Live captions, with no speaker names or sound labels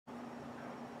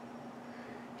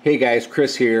Hey guys,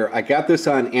 Chris here. I got this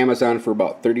on Amazon for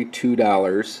about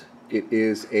 $32. It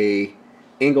is a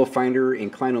angle finder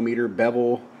inclinometer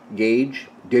bevel gauge,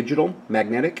 digital,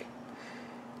 magnetic,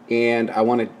 and I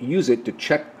want to use it to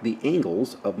check the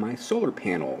angles of my solar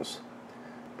panels.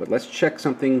 But let's check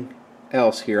something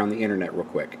else here on the internet real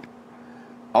quick.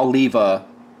 I'll leave a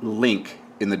link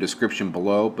in the description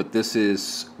below, but this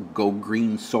is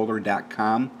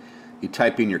gogreensolar.com. You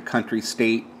type in your country,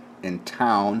 state, and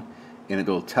town, and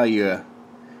it'll tell you,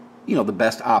 the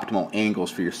best optimal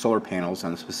angles for your solar panels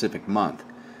on a specific month.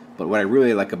 But what I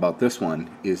really like about this one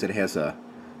is it has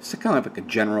it's kind of like a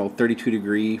general 32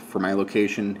 degree for my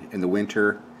location in the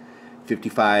winter,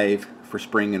 55 for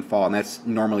spring and fall, and that's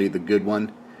normally the good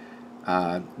one.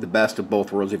 The best of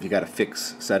both worlds if you got a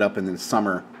fix set up, and then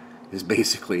summer is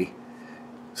basically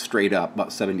straight up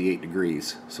about 78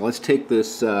 degrees. So let's take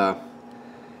this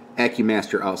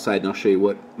AccuMASTER outside and I'll show you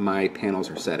what my panels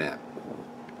are set at.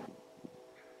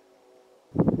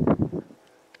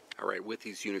 Alright, with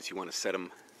these units you want to set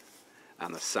them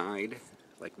on the side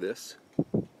like this.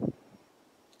 And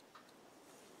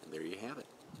there you have it.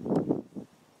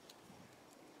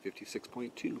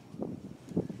 56.2.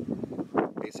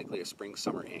 Basically a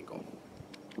spring-summer angle.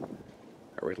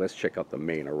 Alright, let's check out the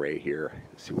main array here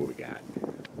and see what we got.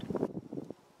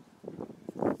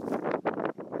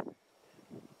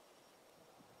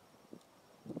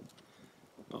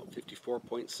 Oh,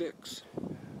 54.6.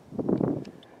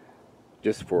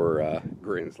 Just for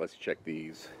grins, let's check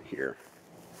these here.